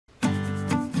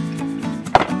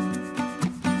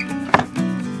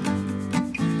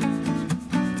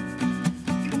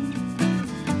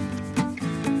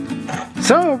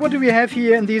So what do we have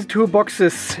here in these two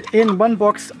boxes? In one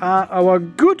box are our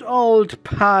good old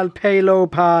Palo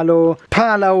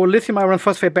lithium iron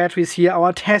phosphate batteries here,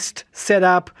 our test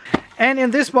setup. And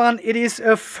in this one, it is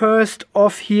a first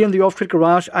off here in the off-grid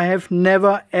garage. I have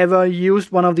never ever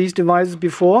used one of these devices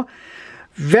before.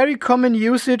 Very common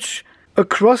usage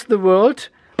across the world.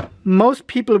 Most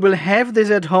people will have this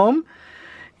at home.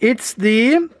 This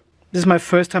is my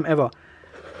first time ever.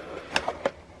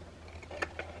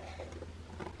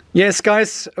 Yes,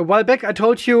 guys, a while back I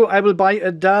told you I will buy a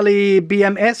DALY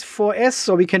BMS 4S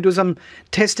so we can do some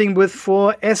testing with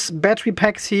 4S battery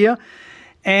packs here.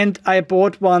 And I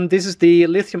bought one. This is the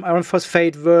lithium iron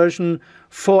phosphate version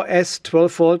 4S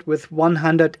 12 volt with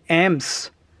 100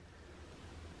 amps.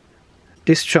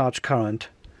 Discharge current.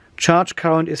 Charge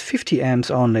current is 50 amps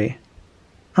only.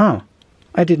 Oh,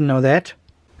 I didn't know that.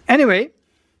 Anyway,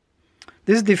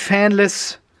 this is the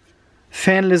fanless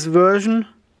version.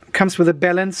 Comes with the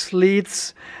balance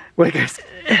leads. Well, guys,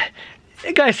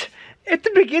 at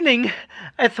the beginning,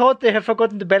 I thought they have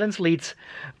forgotten the balance leads,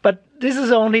 but this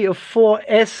is only a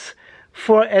 4S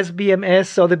BMS,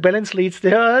 so the balance leads,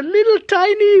 they are a little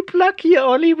tiny plug here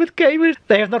only with cables.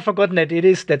 They have not forgotten it. It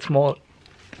is that small.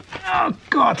 Oh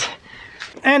God!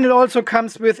 And it also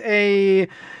comes with a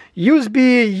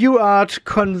USB UART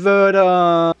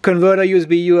converter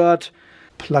USB UART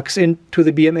plugs into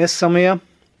the BMS somewhere.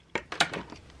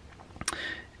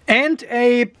 And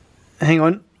a, hang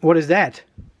on, what is that?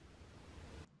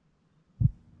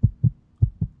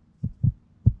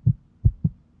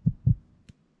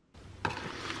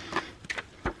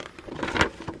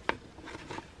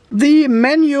 The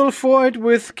manual for it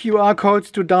with QR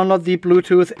codes to download the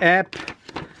Bluetooth app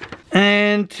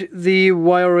and the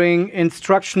wiring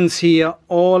instructions here,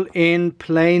 all in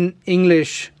plain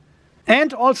English.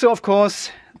 And also, of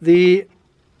course, the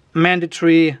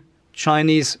mandatory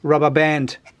Chinese rubber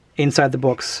band inside the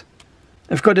box.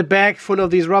 I've got a bag full of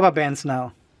these rubber bands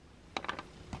now.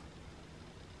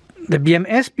 The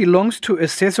BMS belongs to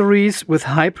accessories with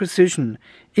high precision.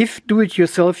 If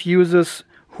do-it-yourself users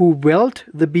who weld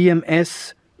the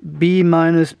BMS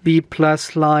B-B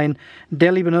plus line,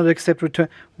 DALY will not accept return.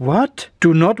 What?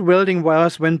 Do not welding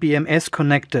wires when BMS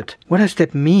connected. What does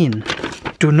that mean?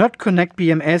 Do not connect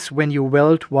BMS when you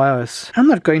weld wires. I'm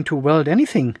not going to weld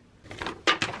anything.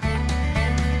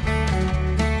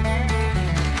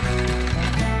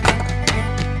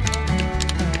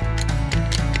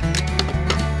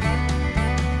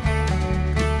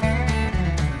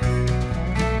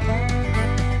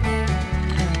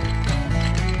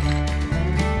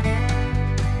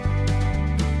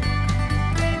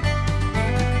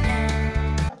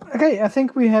 Okay, I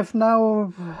think we have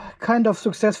now kind of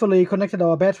successfully connected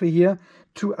our battery here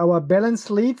to our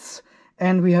balance leads,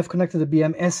 and we have connected the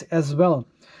BMS as well.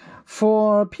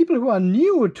 For people who are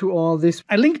new to all this,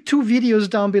 I linked 2 videos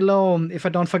down below, if I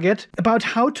don't forget, about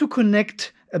how to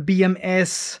connect a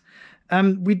BMS.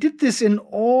 We did this in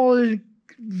all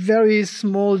very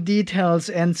small details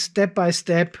and step by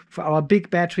step for our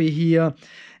big battery here.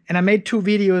 And I made 2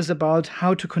 videos about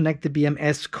how to connect the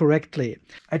BMS correctly.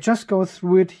 I just go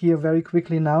through it here very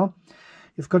quickly now.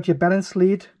 You've got your balance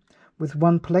lead with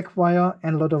 1 black wire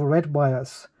and a lot of red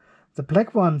wires. The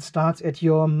black one starts at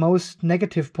your most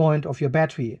negative point of your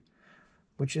battery,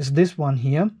 which is this one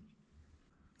here.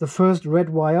 The first red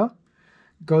wire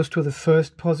goes to the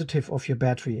first positive of your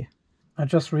battery. I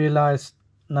just realized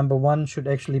number 1 should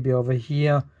actually be over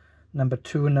here, number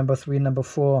 2, number 3, number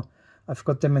 4. I've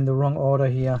got them in the wrong order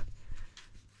here.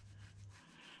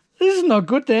 This is not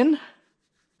good then.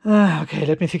 Okay,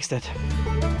 let me fix that.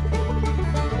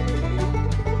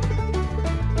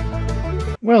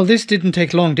 Well, this didn't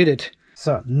take long, did it?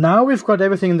 So now we've got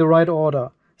everything in the right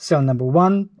order. Cell number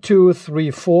 1, 2,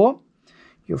 3, 4.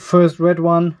 Your first red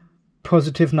one,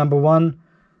 positive number 1.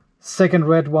 Second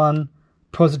red one,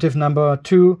 positive number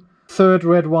 2. Third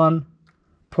red one,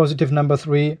 positive number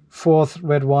 3. Fourth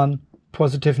red one,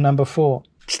 positive number 4.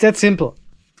 It's that simple.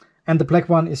 And the black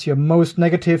one is your most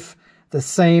negative, the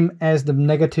same as the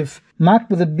negative marked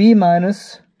with a B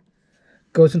minus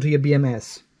goes into your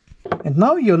BMS. And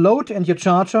now your load and your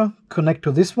charger connect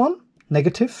to this one,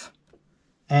 negative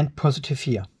and positive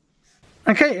here.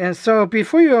 Okay, so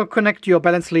before you connect your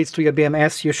balance leads to your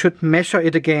BMS, you should measure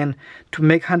it again to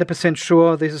make 100%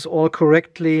 sure this is all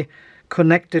correctly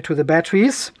connected to the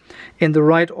batteries in the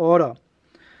right order.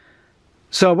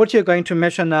 So what you're going to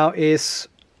measure now is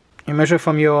you measure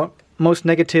from your most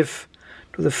negative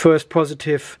to the first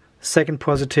positive, second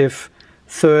positive,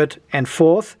 third and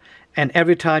fourth. And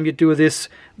every time you do this,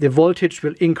 the voltage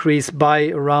will increase by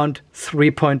around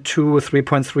 3.2,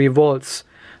 3.3 volts.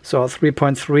 So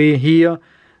 3.3 here,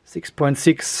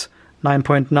 6.6,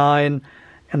 9.9,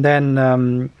 and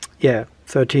then, yeah,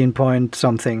 13 point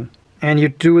something. And you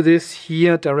do this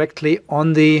here directly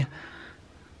on the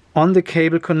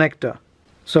cable connector.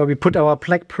 So we put our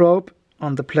plug probe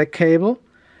on the plug cable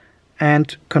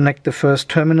and connect the first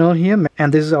terminal here.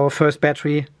 And this is our first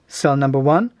battery, cell number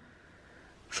 1,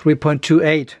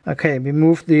 3.28. Okay, we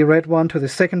move the red one to the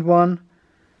second one,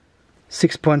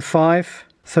 6.5,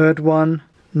 third one,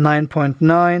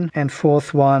 9.9, and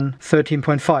fourth one,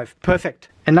 13.5. Perfect.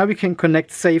 And now we can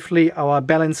connect safely our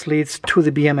balance leads to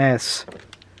the BMS.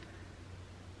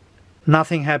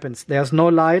 Nothing happens. There's no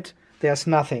light, there's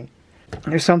nothing.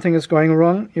 If something is going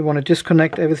wrong, you want to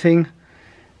disconnect everything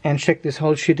and check this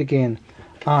whole sheet again.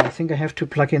 I think I have to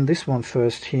plug in this one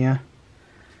first here.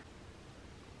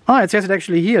 It says it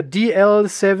actually here,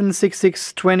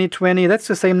 DL7662020. That's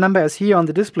the same number as here on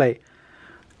the display.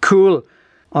 Cool.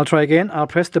 I'll try again. I'll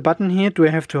press the button here. Do I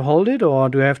have to hold it or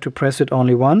do I have to press it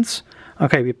only once?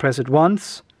 Okay, we press it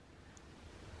once.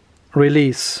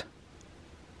 Release.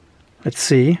 Let's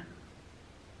see.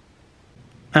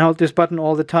 I hold this button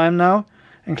all the time now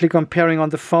and click on pairing on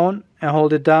the phone. I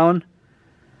hold it down.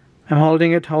 I'm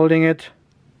holding it, holding it.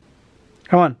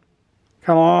 Come on.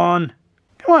 Come on.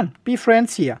 Come on. Be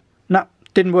friends here. No,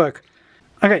 didn't work.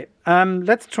 Okay,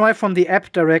 let's try from the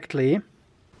app directly.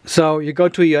 So you go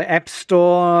to your app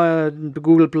store,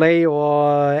 Google Play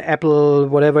or Apple,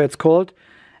 whatever it's called,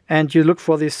 and you look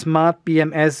for the Smart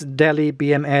BMS, DALY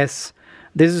BMS.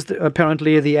 This is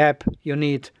apparently the app you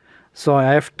need. So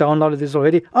I have downloaded this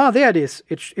already. There it is.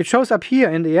 It shows up here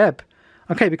in the app.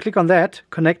 Okay, we click on that.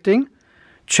 Connecting.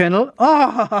 Channel.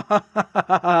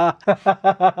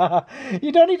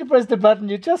 You don't need to press the button.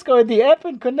 You just go in the app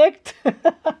and connect.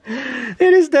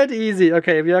 It is that easy.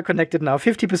 Okay, we are connected now.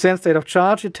 50% state of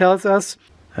charge, it tells us.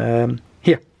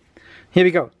 Here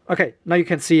we go. Okay, now you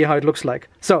can see how it looks like.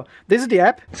 So this is the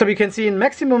app. So we can see in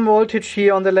maximum voltage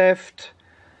here on the left,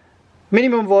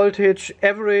 minimum voltage,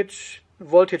 average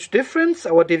voltage difference,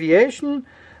 our deviation,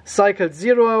 cycle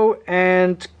 0,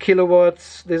 and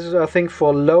kilowatts. This is, I think,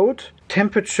 for load.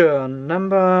 Temperature,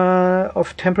 number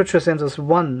of temperature sensors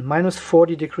 1, minus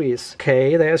 40 degrees.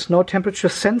 Okay, there is no temperature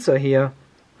sensor here.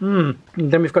 And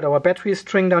then we've got our battery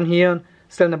string down here.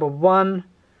 Cell number 1,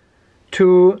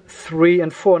 2, 3,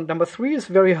 and 4. Number 3 is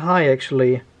very high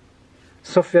actually.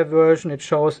 Software version it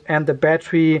shows, and the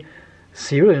battery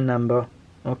serial number.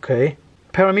 Okay.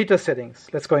 Parameter settings.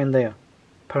 Let's go in there.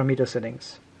 Parameter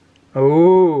settings.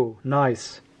 Oh,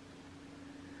 nice.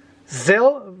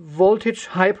 Cell voltage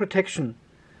high protection.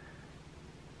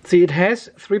 See, it has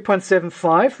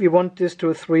 3.75. We want this to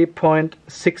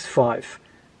 3.65.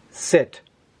 Set.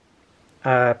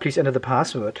 Please enter the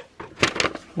password.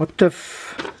 What the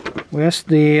where's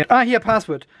the... here,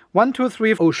 password. 1, 2,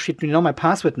 3... Oh shit, you know my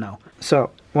password now.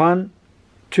 So, 1,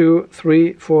 2,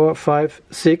 3, 4, 5,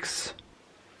 6.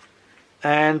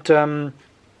 And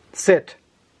set.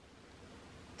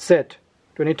 Set.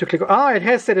 Do I need to click? It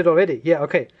has set it already. Yeah,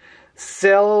 okay.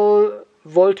 Cell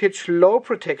voltage low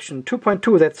protection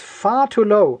 2.2. That's far too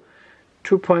low.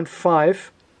 2.5.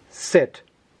 Set.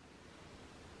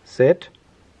 Set.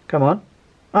 Come on.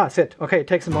 Set. Okay, it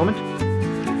takes a moment.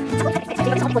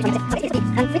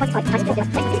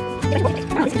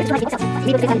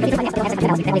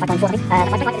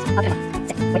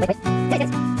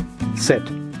 Set.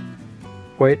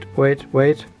 Wait.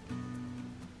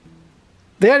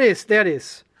 There it is, there it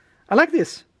is. I like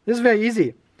this. This is very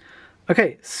easy.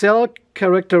 Okay, cell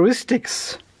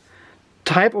characteristics.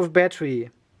 Type of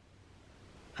battery.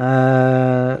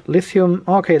 Lithium.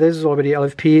 Okay, this is already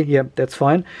LFP. Yeah, that's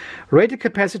fine. Rated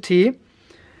capacity.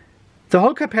 The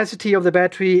whole capacity of the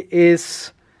battery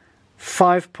is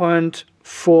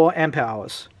 5.4 ampere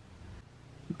hours.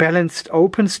 Balanced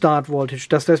open start voltage.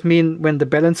 Does this mean when the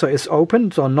balancer is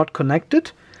open, so not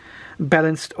connected?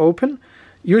 Balanced open.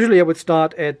 Usually I would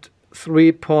start at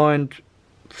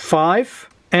 3.5.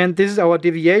 And this is our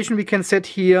deviation. We can set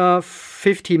here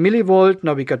 50 millivolt.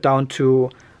 Now we got down to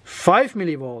 5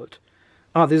 millivolt.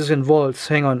 This is in volts.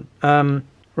 Hang on.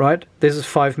 Right. This is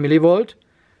 5 millivolt.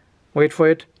 Wait for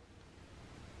it.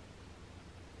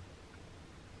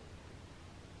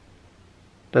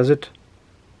 Does it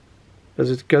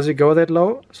go that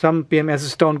low? Some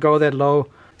BMSs don't go that low.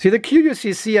 See, the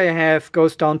QUCC I have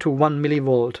goes down to 1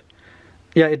 millivolt.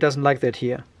 Yeah, it doesn't like that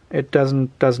here. It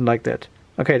doesn't like that.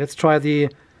 Okay, let's try the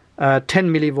 10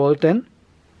 millivolt then.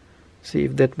 See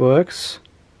if that works.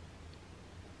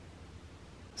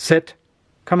 Set.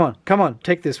 Come on,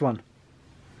 take this one.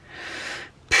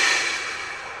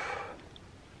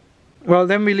 Well,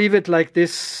 then we leave it like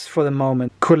this for the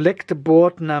moment. Collect the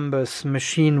board numbers.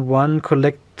 Machine 1,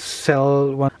 collect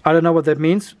cell 1. I don't know what that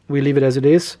means. We leave it as it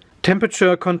is.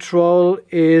 Temperature control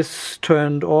is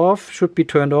turned off, should be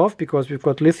turned off because we've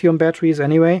got lithium batteries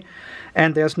anyway.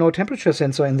 And there's no temperature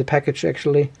sensor in the package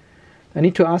actually. I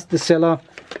need to ask the seller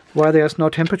why there's no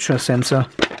temperature sensor.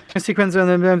 Sequence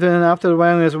and after the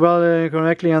wiring as well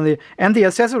correctly on the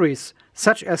accessories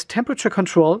such as temperature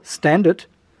control, standard,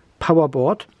 power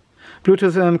board,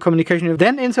 Bluetooth communication.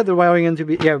 Then insert the wiring into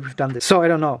we've done this. So I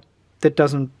don't know. That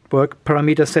doesn't work.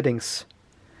 Parameter settings.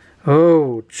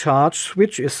 Oh, charge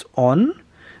switch is on.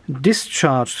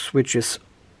 Discharge switch is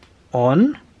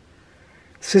on.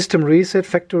 System reset,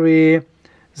 factory,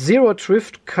 zero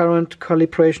drift current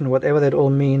calibration, whatever that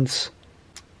all means.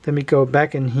 Then we go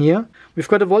back in here. We've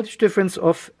got a voltage difference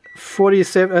of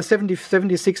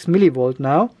 76 millivolt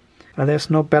now.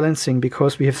 There's no balancing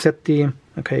because we have set the...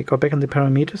 Okay, go back in the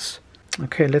parameters.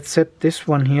 Okay, let's set this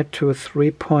one here to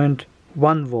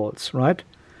 3.1 volts, right?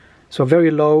 So very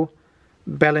low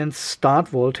balance start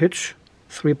voltage,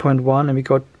 3.1, and we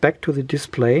go back to the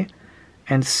display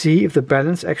and see if the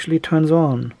balance actually turns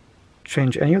on.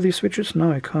 Change any of these switches?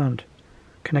 No, I can't.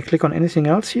 Can I click on anything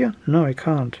else here? No, I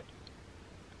can't.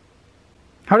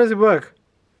 How does it work?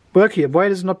 Work here. Why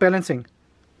is it not balancing?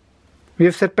 We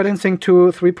have set balancing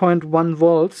to 3.1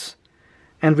 volts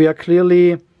and we are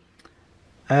clearly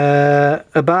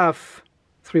above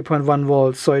 3.1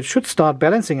 volts, so it should start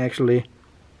balancing actually,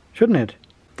 shouldn't it?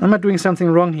 Am I doing something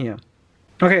wrong here?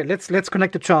 Okay, let's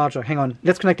connect the charger. Hang on,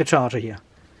 let's connect the charger here.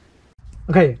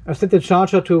 Okay, I've set the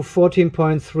charger to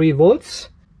 14.3 volts,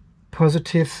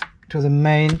 positive to the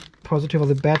main, positive of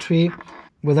the battery,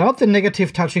 without the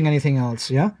negative touching anything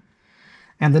else, yeah?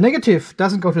 And the negative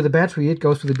doesn't go to the battery, it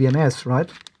goes to the BMS,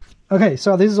 right? Okay,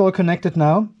 so this is all connected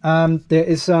now. There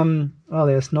is well,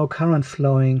 there's no current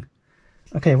flowing.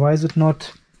 Okay, why is it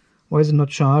not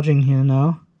charging here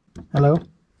now? Hello?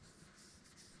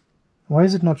 Why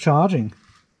is it not charging?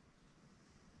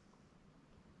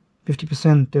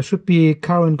 50%. There should be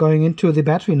current going into the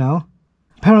battery now.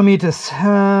 Parameters,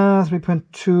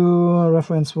 3.2,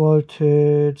 reference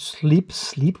voltage,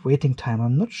 sleep waiting time.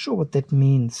 I'm not sure what that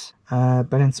means.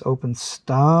 Balance open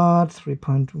start,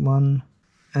 3.1.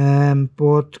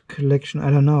 Board collection, I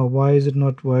don't know. Why is it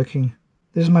not working?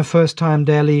 This is my first time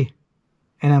DALY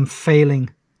and I'm failing.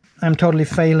 I'm totally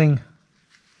failing.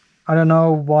 I don't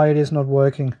know why it is not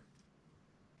working.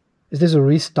 Is this a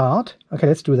restart? Okay,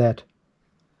 let's do that.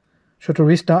 Should we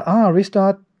restart?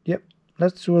 Restart. Yep,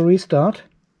 let's do a restart.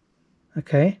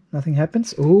 Okay, nothing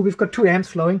happens. Oh, we've got 2 amps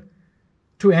flowing.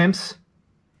 2 amps.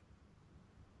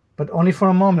 But only for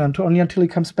a moment, only until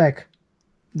it comes back.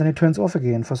 Then it turns off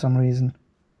again for some reason.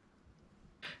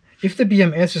 If the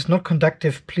BMS is not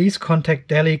conductive, please contact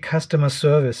DALY customer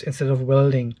service instead of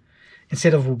welding.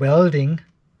 Instead of welding?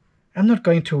 I'm not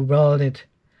going to weld it.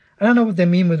 I don't know what they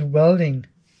mean with welding.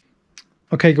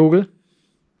 Okay, Google.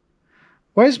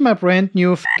 Why is my brand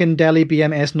new fucking DALY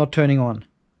BMS not turning on?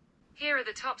 Here are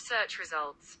the top search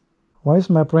results. Why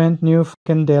is my brand new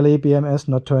fucking DALY BMS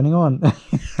not turning on?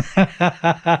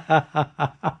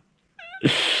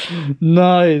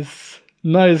 Nice.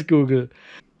 Nice, Google.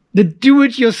 The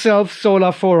do-it-yourself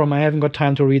solar forum. I haven't got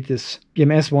time to read this.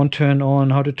 BMS won't turn on.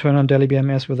 How to turn on DALY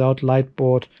BMS without light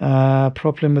board.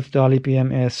 Problem with DALY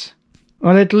BMS.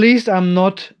 Well, at least I'm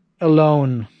not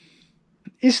alone.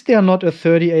 Is there not a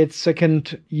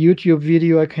 38-second YouTube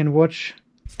video I can watch?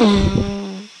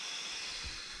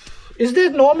 Is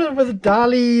that normal with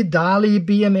DALY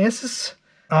BMSs?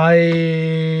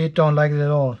 I don't like it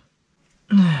at all.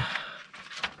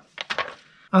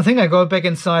 I think I go back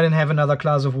inside and have another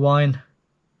glass of wine.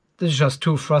 This is just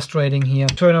too frustrating here.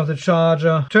 Turn off the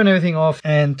charger, turn everything off,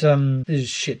 and this is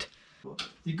shit.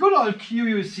 The good old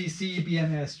QUCC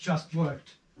BMS just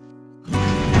worked.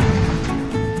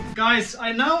 Guys,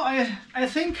 I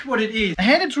think what it is. I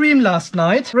had a dream last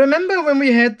night. Remember when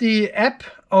we had the app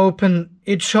open,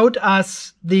 it showed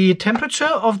us the temperature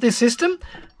of the system?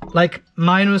 Like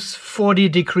minus 40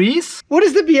 degrees. What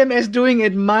is the BMS doing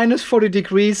at minus 40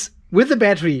 degrees with the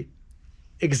battery?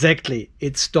 Exactly.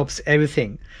 It stops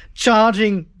everything.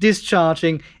 Charging,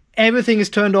 discharging, everything is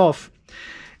turned off.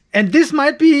 And this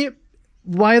might be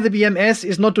why the BMS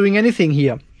is not doing anything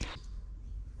here.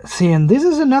 See, and this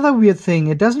is another weird thing.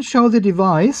 It doesn't show the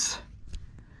device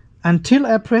until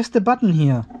I press the button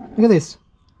here. Look at this.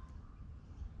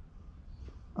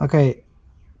 Okay.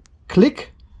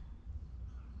 Click.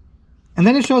 And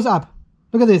then it shows up.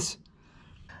 Look at this.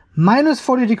 Minus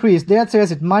 40 degrees. There it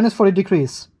says it. Minus 40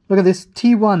 degrees. Look at this.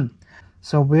 T1.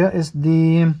 So where is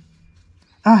the...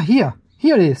 here.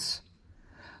 Here it is.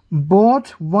 Board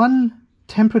 1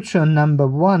 temperature number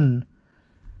 1.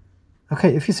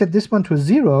 Okay, if you set this one to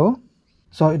 0,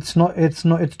 So it's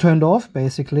turned off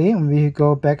basically. And we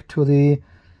go back to the...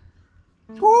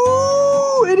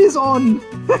 Ooh, it is on!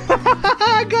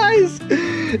 Guys,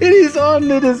 it is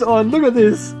on, it is on. Look at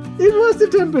this. It was the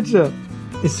temperature.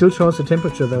 It still shows the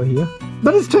temperature though here.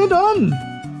 But it's turned on.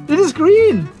 It is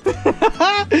green.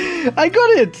 I got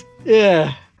it.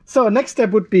 Yeah. So next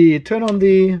step would be turn on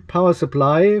the power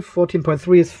supply.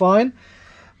 14.3 is fine.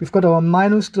 We've got our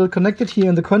minus still connected here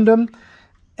in the condom.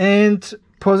 And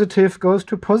positive goes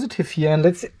to positive here. And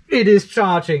it is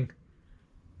charging.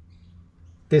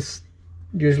 This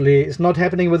usually is not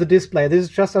happening with the display. This is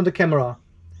just on the camera.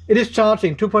 It is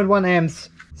charging 2.1 amps.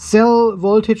 Cell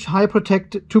voltage high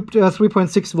protect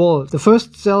 3.6 volts. The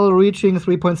first cell reaching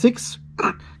 3.6,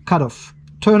 cut off.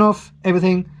 Turn off,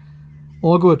 everything,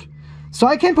 all good. So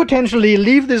I can potentially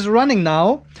leave this running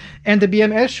now, and the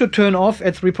BMS should turn off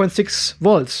at 3.6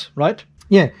 volts, right?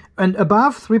 Yeah, and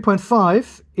above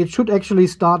 3.5, it should actually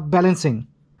start balancing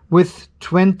with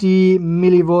 20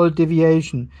 millivolt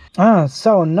deviation.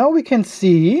 So now we can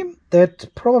see that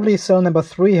probably cell number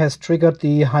 3 has triggered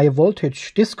the high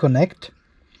voltage disconnect.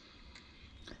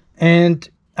 And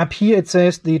up here it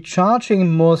says the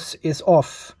charging MOS is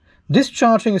off.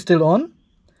 Discharging is still on,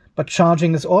 but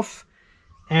charging is off.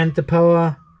 And the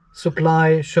power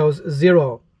supply shows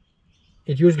 0.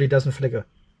 It usually doesn't flicker.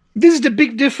 This is the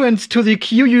big difference to the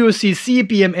QUCC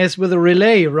BMS with a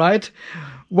relay, right?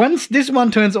 Once this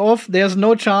one turns off, there's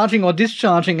no charging or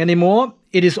discharging anymore.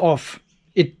 It is off.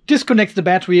 It disconnects the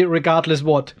battery regardless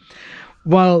what.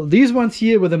 While these ones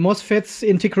here with the MOSFETs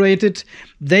integrated,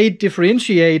 they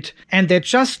differentiate and they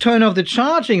just turn off the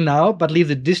charging now, but leave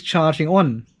the discharging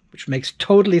on, which makes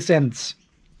totally sense.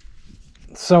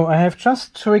 So I have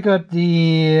just triggered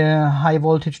the high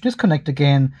voltage disconnect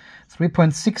again.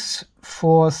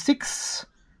 3.646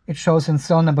 it shows in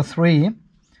cell number 3,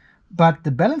 but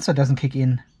the balancer doesn't kick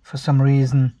in for some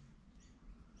reason.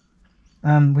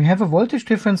 We have a voltage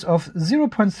difference of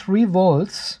 0.3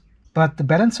 volts, but the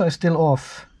balancer is still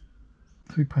off.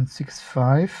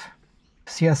 3.65.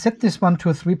 See, I set this one to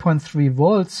 3.3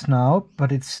 volts now,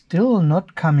 but it's still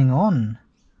not coming on.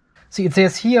 See, it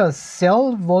says here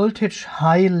cell voltage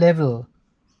high level.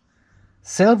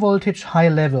 Cell voltage high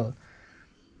level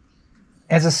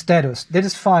as a status. That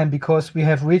is fine because we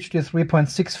have reached the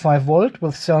 3.65 volt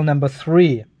with cell number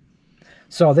 3.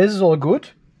 So this is all good.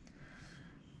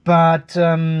 But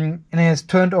it has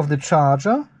turned off the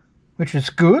charger, which is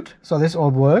good. So this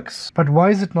all works. But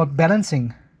why is it not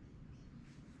balancing?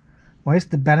 Why is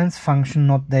the balance function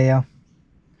not there?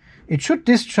 It should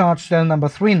discharge cell number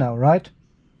 3 now, right?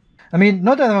 I mean,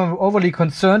 not that I'm overly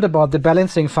concerned about the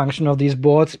balancing function of these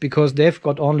boards because they've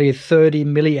got only 30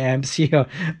 milliamps here,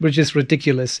 which is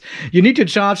ridiculous. You need to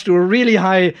charge to a really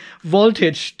high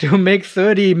voltage to make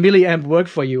 30 milliamp work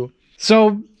for you.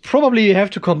 So probably you have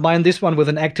to combine this one with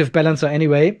an active balancer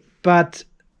anyway, but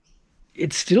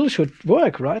it still should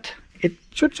work, right? It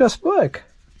should just work.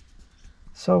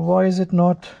 So why is it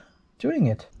not doing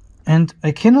it? And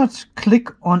I cannot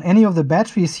click on any of the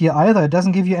batteries here either. It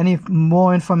doesn't give you any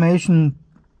more information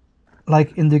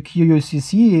like in the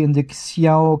QUCC, in the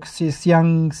Xiangxing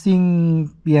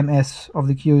BMS of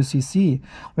the QUCC,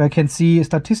 where I can see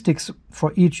statistics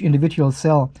for each individual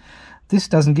cell. This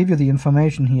doesn't give you the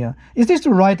information here. Is this the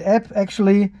right app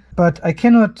actually? But I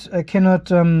cannot get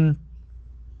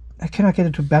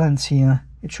it to balance here.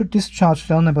 It should discharge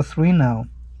cell number 3 now.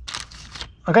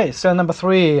 Okay, cell number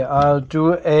 3, I'll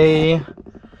do a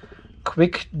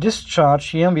quick discharge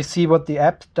here. We see what the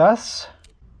app does.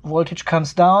 Voltage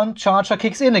comes down, charger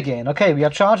kicks in again. Okay, we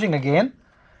are charging again.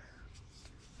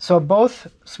 So both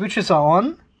switches are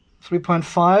on.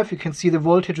 3.5, you can see the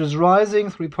voltage is rising.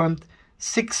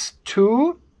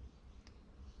 3.62.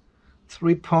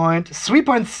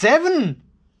 3.7.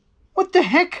 What the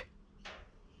heck?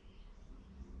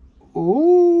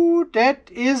 Ooh, that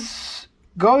is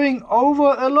going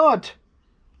over a lot.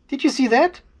 Did you see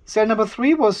that? Cell number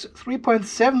 3 was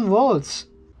 3.7 volts.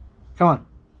 Come on,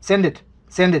 send it,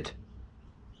 send it.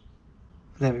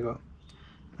 There we go.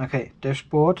 Okay,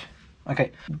 dashboard.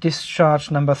 Okay,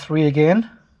 discharge number 3 again.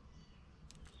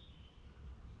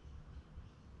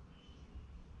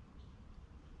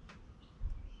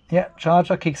 Yeah,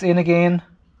 charger kicks in again.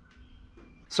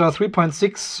 So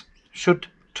 3.6 should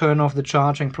turn off the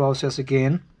charging process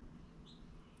again.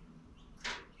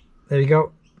 There you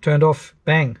go, turned off,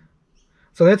 bang.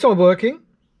 So that's all working.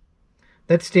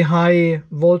 That's the high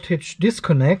voltage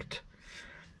disconnect.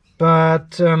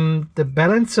 But the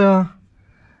balancer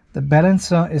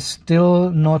is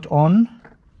still not on.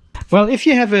 Well, if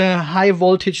you have a high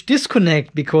voltage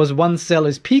disconnect because one cell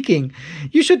is peaking,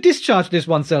 you should discharge this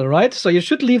one cell, right? So you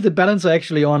should leave the balancer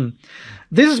actually on.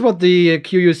 This is what the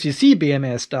QUCC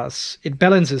BMS does. It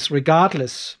balances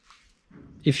regardless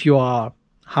if you are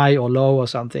high or low or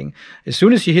something. As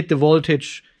soon as you hit the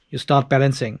voltage, you start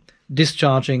balancing,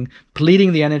 discharging,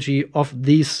 bleeding the energy of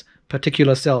these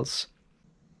particular cells.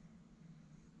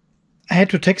 I had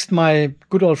to text my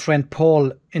good old friend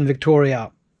Paul in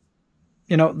Victoria.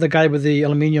 You know, the guy with the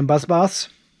aluminium bus bars.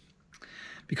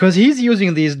 Because he's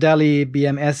using these DALY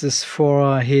BMSs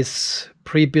for his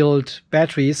pre-built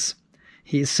batteries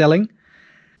he is selling.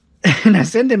 And I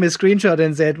sent him a screenshot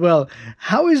and said, well,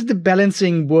 how is the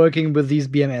balancing working with these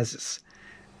BMSs?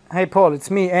 Hey Paul, it's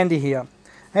me, Andy here.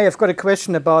 Hey, I've got a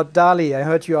question about DALY. I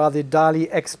heard you are the DALY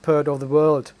expert of the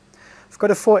world. I've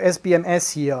got a 4S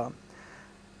BMS here.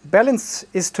 Balance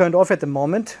is turned off at the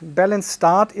moment. Balance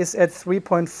start is at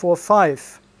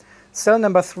 3.45. Cell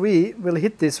number 3 will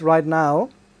hit this right now.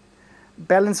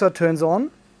 Balancer turns on.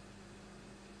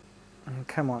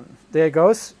 Come on, there it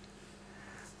goes.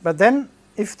 But then,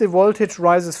 if the voltage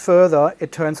rises further,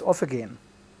 it turns off again.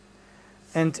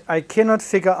 And I cannot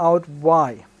figure out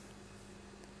why.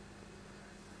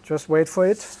 Just wait for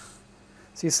it.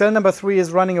 See, cell number 3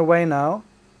 is running away now.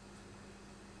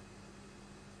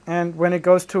 And when it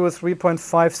goes to a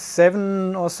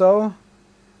 3.57 or so, a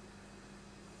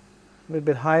little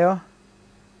bit higher,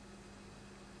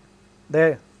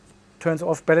 there, turns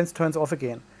off, balance turns off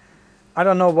again. I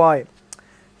don't know why.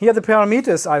 Here are the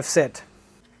parameters I've set.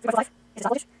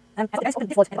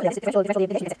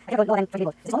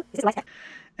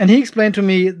 And he explained to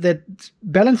me that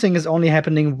balancing is only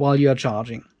happening while you are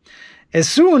charging. As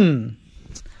soon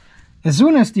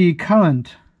as the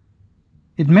current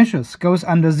it measures goes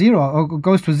under 0 or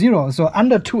goes to 0, so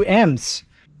under 2 amps,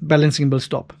 balancing will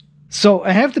stop. So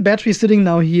I have the battery sitting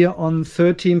now here on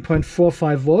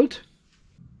 13.45 volt,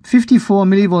 54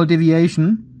 millivolt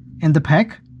deviation in the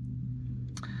pack,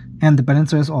 and the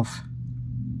balancer is off.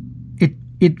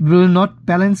 It will not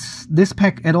balance this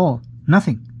pack at all.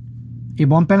 Nothing. It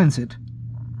won't balance it.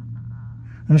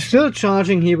 I'm still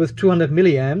charging here with 200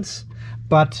 milliamps,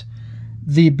 but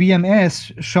the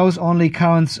BMS shows only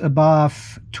currents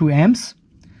above 2 amps.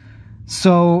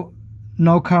 So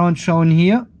no current shown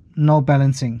here, no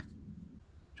balancing.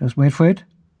 Just wait for it.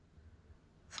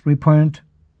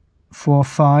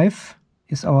 3.45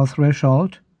 is our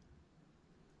threshold.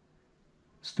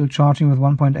 Still charging with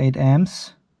 1.8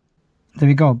 amps. There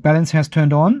we go. Balance has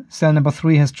turned on. Cell number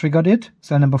 3 has triggered it.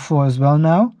 Cell number 4 as well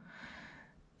now.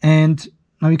 And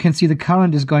now you can see the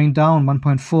current is going down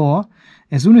 1.4.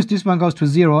 As soon as this one goes to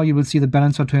 0, you will see the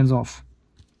balancer turns off.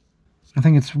 I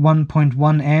think it's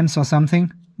 1.1 amps or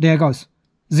something. There it goes.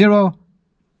 0,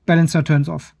 balancer turns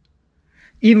off.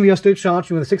 Even we are still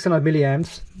charging with 600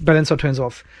 milliamps, balancer turns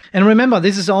off. And remember,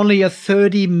 this is only a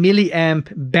 30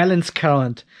 milliamp balance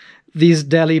current. These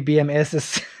DALY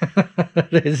BMSs.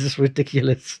 This is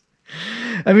ridiculous.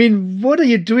 I mean, what are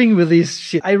you doing with these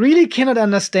shit? I really cannot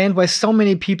understand why so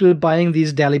many people buying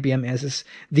these DALY BMSs.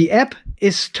 The app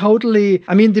is totally,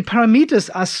 I mean, the parameters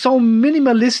are so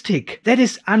minimalistic. That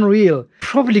is unreal.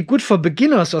 Probably good for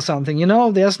beginners or something, you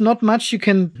know? There's not much you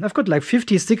can, I've got like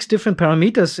 56 different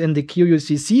parameters in the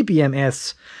QUCC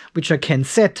BMS, which I can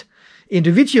set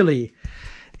individually.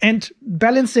 And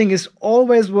balancing is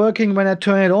always working when I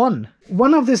turn it on.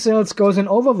 One of the cells goes in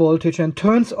over voltage and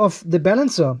turns off the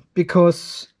balancer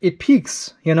because it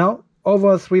peaks, you know,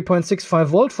 over 3.65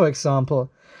 volt, for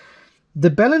example.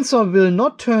 The balancer will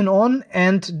not turn on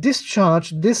and discharge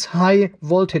this high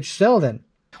voltage cell then.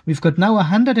 We've got now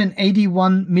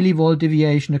 181 millivolt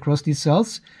deviation across these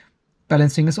cells.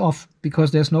 Balancing is off because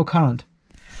there's no current.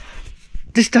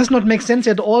 This does not make sense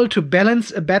at all to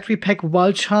balance a battery pack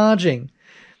while charging,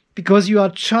 because you are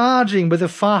charging with a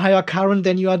far higher current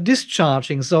than you are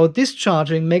discharging. So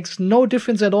discharging makes no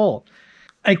difference at all.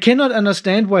 I cannot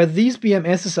understand why these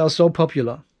BMSs are so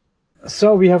popular.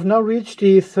 So we have now reached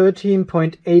the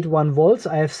 13.81 volts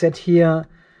I have set here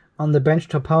on the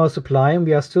benchtop power supply, and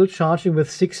we are still charging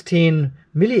with 16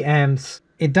 milliamps.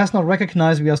 It does not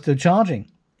recognize we are still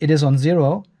charging. It is on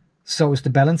 0, so is the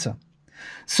balancer.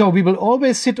 So we will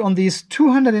always sit on these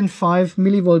 205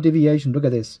 millivolt deviation. Look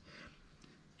at this.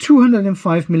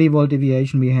 205 millivolt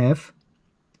deviation we have.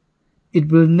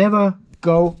 It will never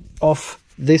go off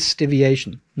this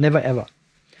deviation. Never ever.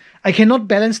 I cannot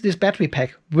balance this battery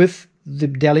pack with the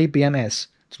DALY BMS.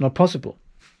 It's not possible.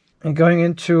 And going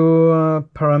into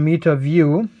parameter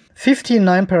view,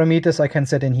 59 parameters I can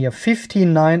set in here.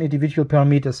 59 individual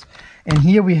parameters. And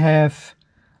here we have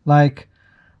like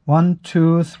 1,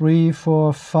 2, 3,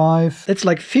 4, 5. It's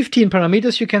like 15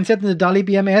 parameters you can set in the DALY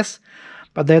BMS,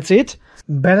 but that's it.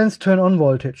 Balance turn on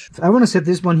voltage. I want to set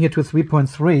this one here to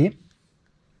 3.3.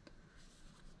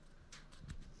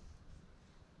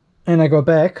 And I go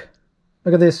back.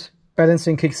 Look at this.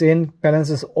 Balancing kicks in,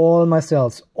 balances all my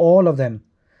cells, all of them.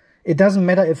 It doesn't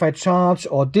matter if I charge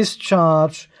or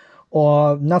discharge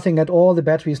or nothing at all. The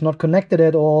battery is not connected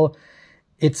at all.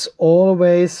 It's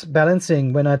always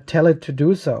balancing when I tell it to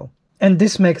do so. And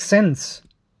this makes sense.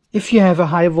 If you have a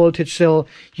high voltage cell,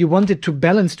 you want it to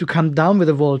balance, to come down with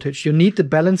the voltage. You need the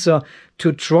balancer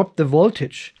to drop the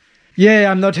voltage.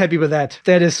 Yeah, I'm not happy with that.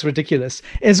 That is ridiculous.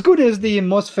 As good as the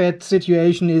MOSFET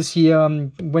situation is here,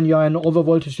 when you're in an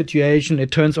overvoltage situation, it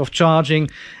turns off charging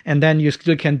and then you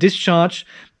still can discharge.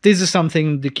 This is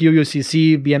something the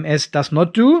QUCC BMS does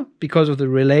not do because of the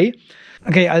relay.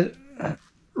 Okay,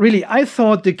 I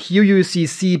thought the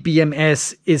QUCC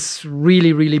BMS is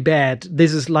really, really bad.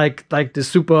 This is like the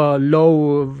super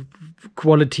low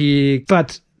quality.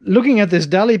 But looking at this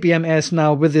DALY BMS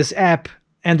now with this app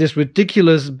and this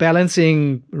ridiculous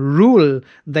balancing rule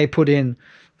they put in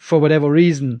for whatever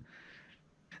reason,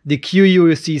 the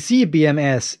QUCC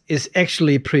BMS is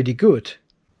actually pretty good.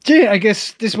 Yeah, I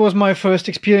guess this was my first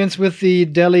experience with the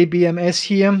DALY BMS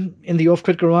here in the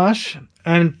off-grid garage.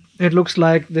 And it looks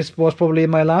like this was probably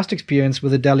my last experience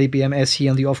with the DALY BMS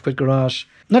here in the off-grid garage.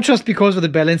 Not just because of the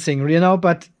balancing, you know,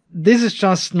 but this is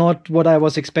just not what I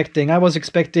was expecting. I was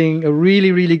expecting a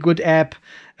really, really good app,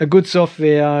 a good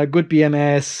software, a good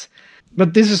BMS.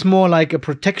 But this is more like a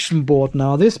protection board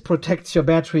now. This protects your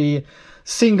battery,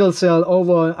 single cell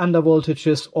over under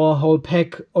voltages or whole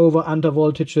pack over under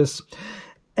voltages.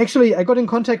 Actually, I got in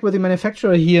contact with the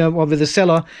manufacturer here, or with the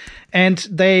seller, and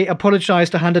they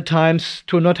apologized 100 times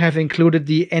to not have included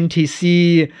the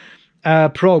NTC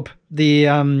probe, the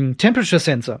temperature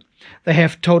sensor. They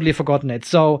have totally forgotten it.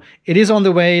 So it is on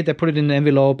the way. They put it in an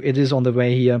envelope. It is on the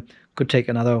way here. Could take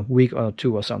another week or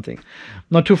two or something.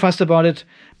 Not too fussed about it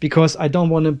because I don't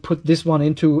want to put this one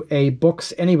into a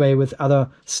box anyway with other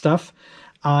stuff.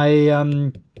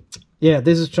 Yeah,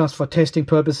 this is just for testing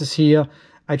purposes here.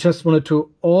 I just wanted to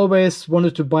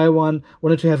buy one,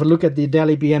 wanted to have a look at the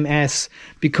DALY BMS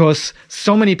because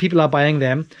so many people are buying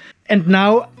them. And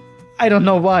now I don't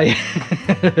know why.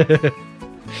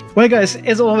 Well guys,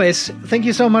 as always, thank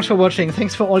you so much for watching.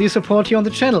 Thanks for all your support here on the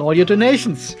channel, all your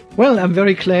donations. Well, I'm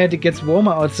very glad it gets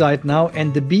warmer outside now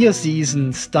and the beer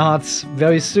season starts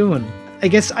very soon. I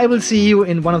guess I will see you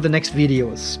in one of the next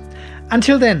videos.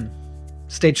 Until then,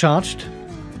 stay charged,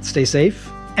 stay safe,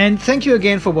 and thank you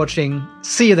again for watching.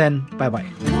 See you then. Bye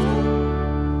bye.